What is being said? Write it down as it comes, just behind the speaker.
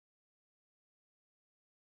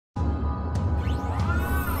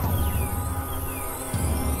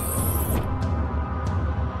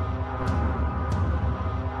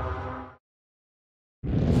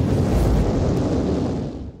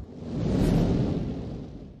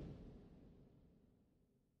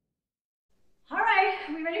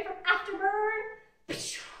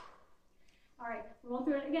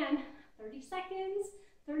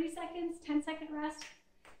30 seconds, 10-second rest.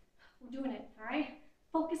 We're doing it, all right?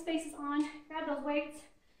 Focus face is on. Grab those weights.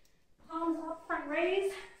 Palms up, front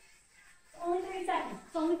raise. It's only 30 seconds.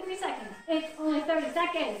 It's only 30 seconds. It's only 30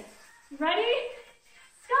 seconds. You ready?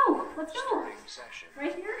 Let's go. Let's go.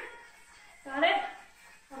 Right here. Got it?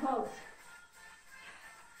 Opposed.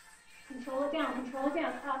 Control it down. Control it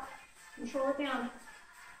down. Up. Control it down.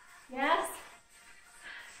 Yes.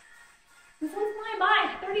 This one's flying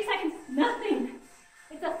by. 30 seconds. Nothing.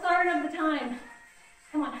 It's a third of the time.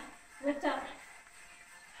 Come on. Lift up.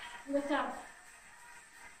 Lift up.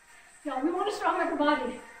 Yo, we want a strong upper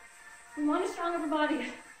body. We want a strong upper body.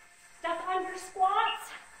 Step under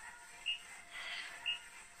squats.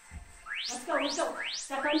 Let's go, let's go.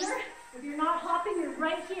 Step under. If you're not hopping, you're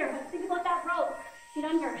right here. But think about that rope. Get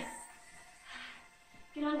under.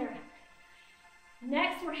 Get under.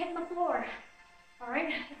 Next, we're hitting the floor. All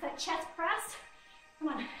right, it's that chest press. Come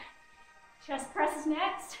on. Chest press is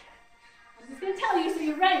next. I'm just gonna tell you so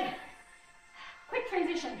you're ready. Quick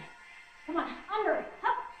transition. Come on, under,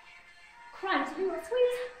 up, crunch, do a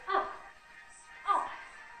squeeze, up, up.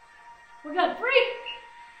 We're good, 3.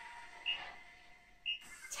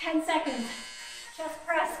 10 seconds. Chest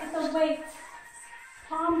press, get those weights.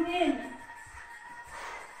 Palms in.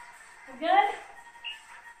 We're good?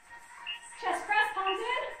 Chest press, palms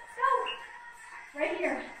in, let's go. Right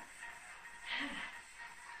here.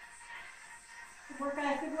 Good work,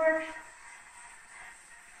 guys, good work.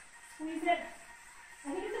 Squeeze it. I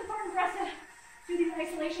think it's important for us to do these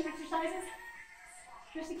isolation exercises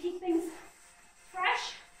just to keep things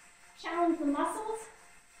fresh, challenge the muscles.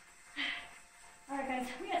 All right, guys,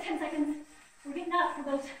 we got 10 seconds. We're getting up for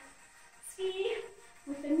those ski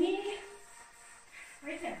with the knee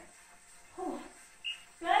right there. Oh,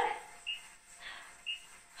 good.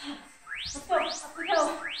 Let's go, up we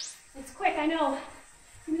go. It's quick, I know.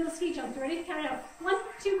 Give me those ski jumps. Ready? Count it out. 1,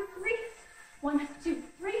 2, 3. 1, 2,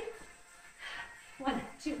 3. 1,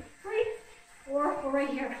 2, 3. Or we're right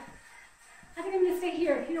here. I think I'm gonna stay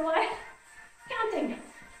here. You know why? Counting.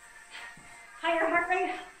 Higher heart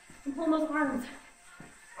rate and pull those arms.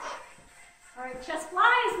 All right, chest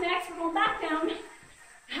flies next. We're going back down.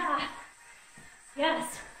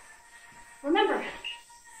 Yes. Remember,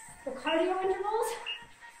 the cardio intervals,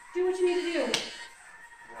 do what you need to do.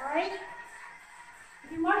 All right?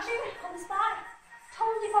 If you're marching on the spot,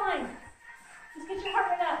 totally fine. Just get your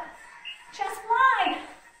heart rate up. Chest fly.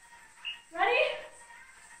 Ready?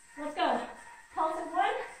 Let's go. Pulse at 1,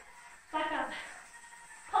 back up.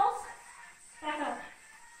 Pulse, back up.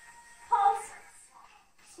 Pulse,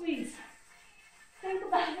 squeeze. Think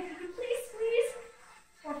about it. If you please squeeze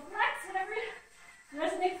or flex, whatever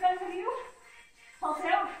resonates better with you. Pulse it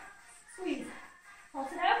out, squeeze.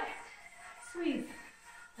 Pulse it out, squeeze.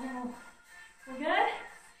 Oh, we're good?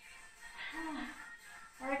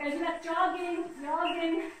 All right, guys, we got jogging,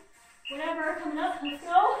 whatever coming up. Let's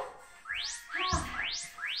go.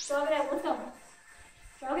 Jog it out. Let's go.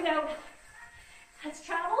 Jog it out. Let's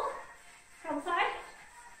travel. Travel side.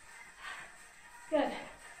 Good.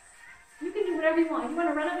 You can do whatever you want. You want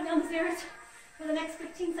to run up and down the stairs for the next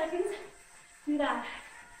 15 seconds? Do that.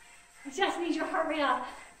 You just need your heart rate up.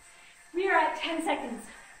 We are at 10 seconds.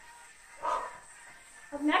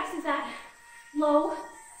 Up next is that low,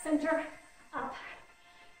 center, up.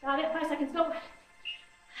 Got it? 5 seconds. Go.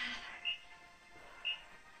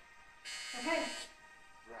 Okay.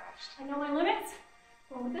 I know my limits.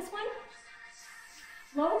 Going with this one.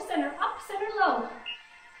 Low, center, up, center, low.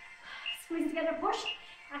 Squeeze it together, push,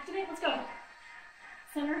 activate, let's go.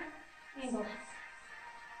 Center, angle.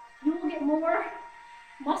 You will get more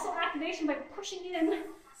muscle activation by pushing in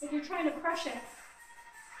if you're trying to crush it.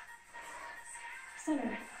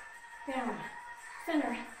 Center, down,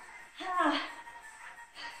 center.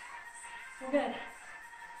 We're good.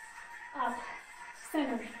 Up,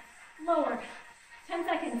 center, lower. 10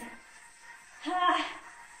 seconds.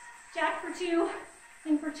 Jack for 2,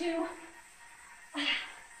 in for 2.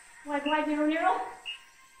 Wide, wide, narrow, narrow.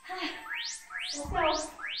 Let's go.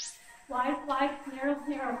 Wide, wide, narrow,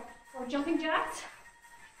 narrow. Or jumping jacks,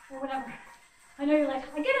 or whatever. I know you're like,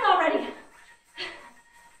 I get it already.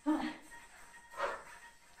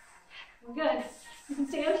 We're good. You can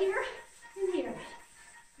stay out here and here.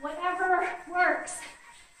 Whatever works.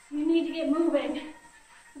 You need to get moving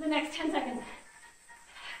for the next 10 seconds.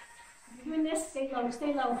 If you're doing this, stay low,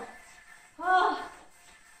 stay low. Oh.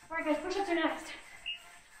 All right, guys, push-ups are next.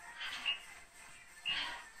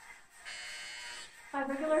 5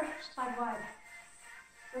 regular, 5 wide.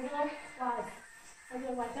 Regular, wide.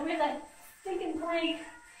 Regular, wide. Then we have that stinking plank.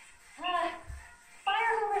 Fire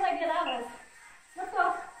whoever's idea that was. Let's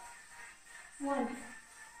go. 1,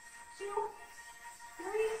 2,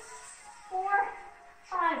 3, 4,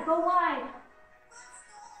 5. Go wide.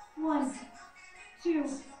 1, 2,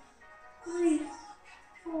 3,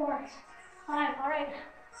 4, 5. All right.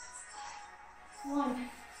 1,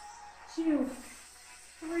 2,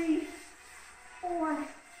 3, 4,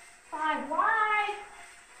 5. Wide.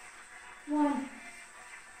 1,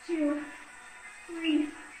 2, 3,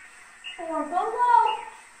 4. Go low.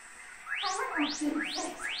 Are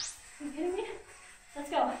you kidding me? Let's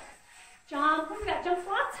go. Jump. What do we got? Jump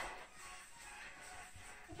squats?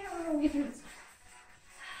 I can't remember when we get through this.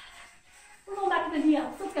 We're going back to the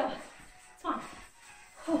knee-ups. Let's go. It's fun.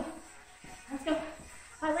 Oh. Let's go.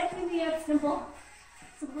 I like the knee-ups. Simple.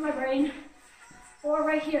 Simple for my brain. Or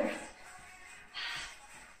right here.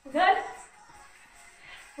 We're good?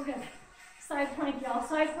 We're good. Side plank, y'all.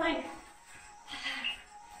 Side plank.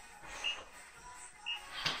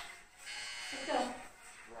 Let's go.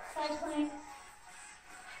 Side plank.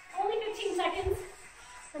 Only 15 seconds.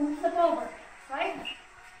 Then we flip over. Right?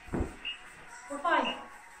 We're fine.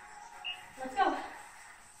 Let's go.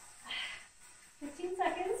 15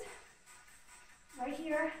 seconds. Right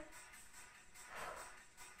here.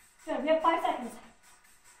 Good. We have 5 seconds.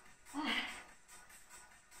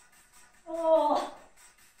 Oh.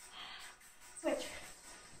 Switch.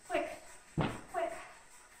 Quick. Quick.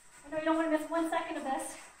 I know you don't want to miss 1 second of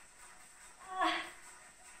this.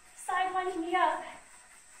 Side lunge, knee up.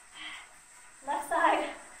 Left side.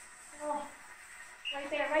 Oh. Right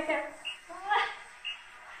there, right there.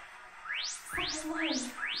 Side lunge.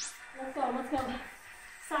 Let's go, let's go.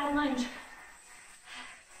 Side lunge.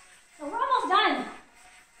 So we're almost done.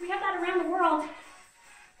 We have that around the world.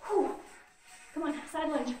 Whew. Come on, side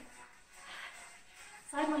lunge.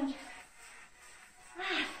 Side lunge.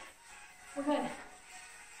 We're good.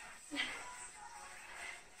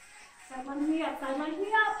 Side lunge, knee up, side lunge,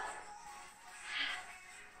 knee up.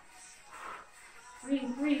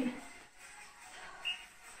 Breathe, breathe.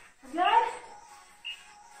 We're good?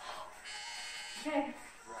 Okay.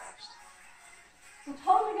 We're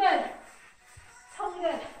totally good. Totally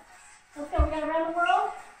good. Let's go. We got around the world.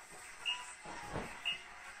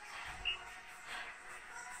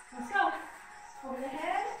 Let's go. Over the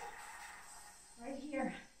head. Right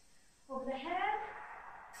here. Over the head.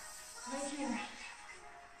 Right here.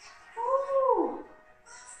 Woo!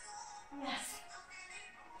 Yes.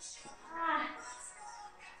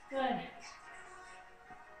 Good.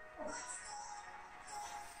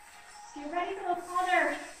 Get ready for the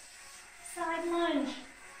other side lunge.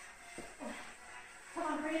 Come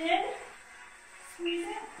on, breathe in. Squeeze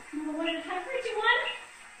it. Move one at a time. 3, 2, 1.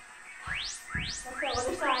 Let's go.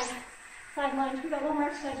 Other side. Side lunge. We got one more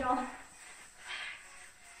exercise, y'all.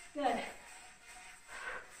 Good.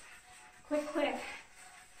 Quick, quick.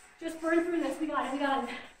 Just burn through this. We got it. We got it.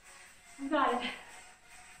 We got it.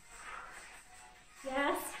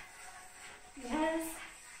 Yes. Yes.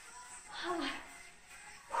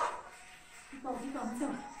 Keep going, keep going, keep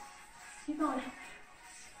going. Keep going.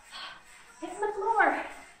 Hit the floor.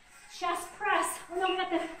 Chest press. Oh no, we got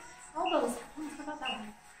the elbows. Oh, I forgot that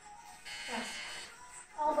one. Yes.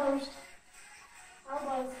 Elbows.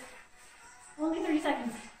 Elbows. Only 30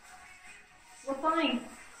 seconds. We're fine.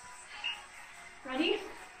 Ready?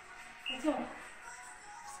 Let's go.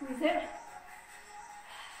 Squeeze it.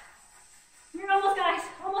 You're almost, guys.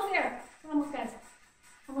 Almost there. We're almost, guys.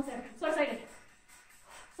 Almost there. So excited.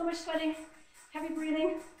 So much sweating. Heavy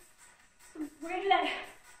breathing. We're going to do that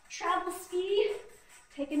travel ski.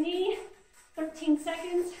 Take a knee. 13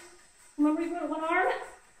 seconds. Remember, you go to one arm.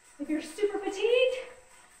 If you're super fatigued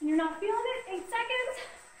and you're not feeling it, 8 seconds.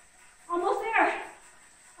 Almost there.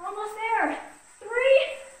 Almost there.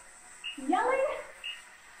 3. Yelling.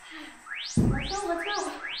 Let's go, let's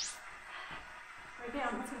go. Right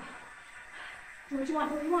down, let's go. Do what you want,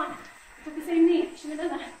 do what you want. I took the same knee, shouldn't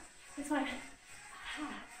have done that. It's fine.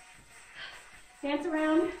 Dance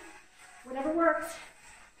around, whatever works.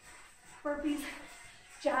 Burpees,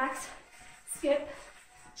 jacks, skip,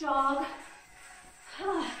 jog.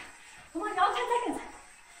 Come on, y'all, 10 seconds.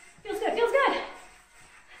 Feels good, feels good.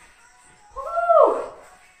 Woo!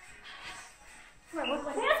 Come on, work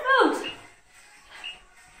my dance moves.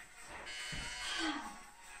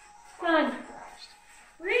 Done.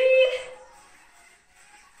 Breathe.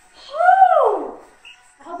 Woo!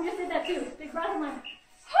 I hope you just did that too. Big breath in line.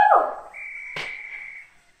 Woo!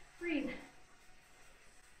 Breathe.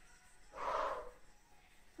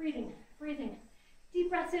 Breathing, breathing. Deep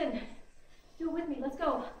breaths in. Do it with me. Let's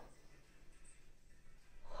go.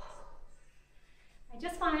 I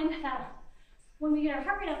just find that when we get our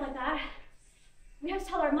heart rate up like that, we have to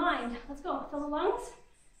tell our mind, let's go. Fill the lungs.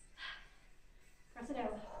 Press it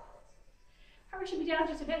out. Heart rate should be down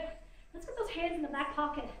just a bit. Let's put those hands in the back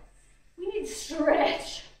pocket. We need to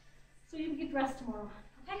stretch so you can get dressed tomorrow,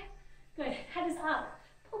 okay? Good, head is up.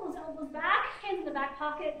 Pull those elbows back, hands in the back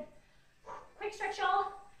pocket. Quick stretch, y'all.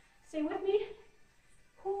 Stay with me.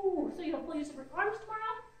 Ooh, so you have full use of your arms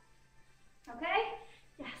tomorrow. Okay?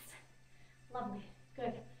 Yes. Lovely.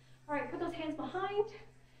 Good. All right, put those hands behind.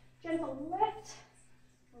 Gentle lift.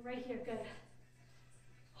 We're right here. Good.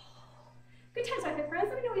 Good times, my fit friends.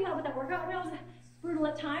 Let me know what you thought about that workout. I know it was brutal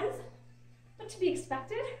at times, but to be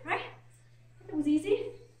expected, right? If it was easy.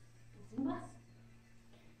 Zumba.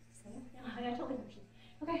 Same. Yeah, I totally understand.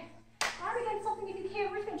 Okay. All right, guys, something if you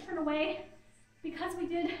can, we're just going to turn away because we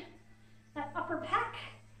did that upper pec.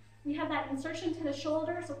 We have that insertion to the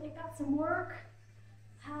shoulder, so it got some work.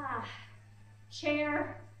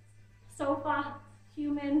 Chair, sofa,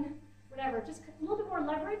 human, whatever. Just a little bit more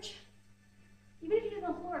leverage. Even if you do it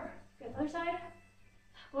on the floor. Good. Other side.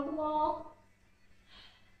 Go to the wall.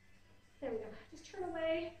 There we go. Just turn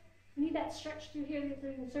away. We need that stretch through here,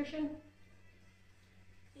 through the insertion.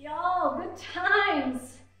 Y'all, good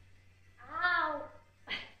times. Ow.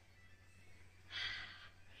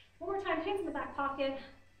 One more time, hands in the back pocket.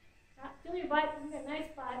 Feel your butt. You got a nice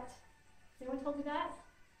butt. Has anyone told you that?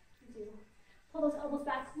 You do. Pull those elbows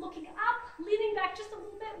back, looking up, leaning back just a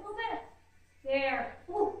little bit, There.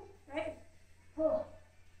 Ooh, right? Pull.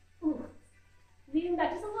 Ooh. Leaning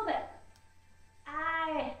back just a little bit.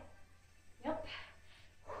 Yep.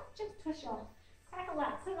 Just twist, y'all. Crack a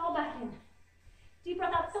lat. Put it all back in. Deep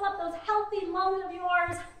breath out. Fill up those healthy lungs of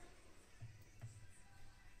yours.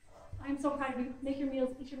 I'm so proud of you. Make your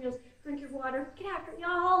meals, eat your meals, drink your water. Get after it,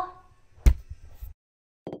 y'all.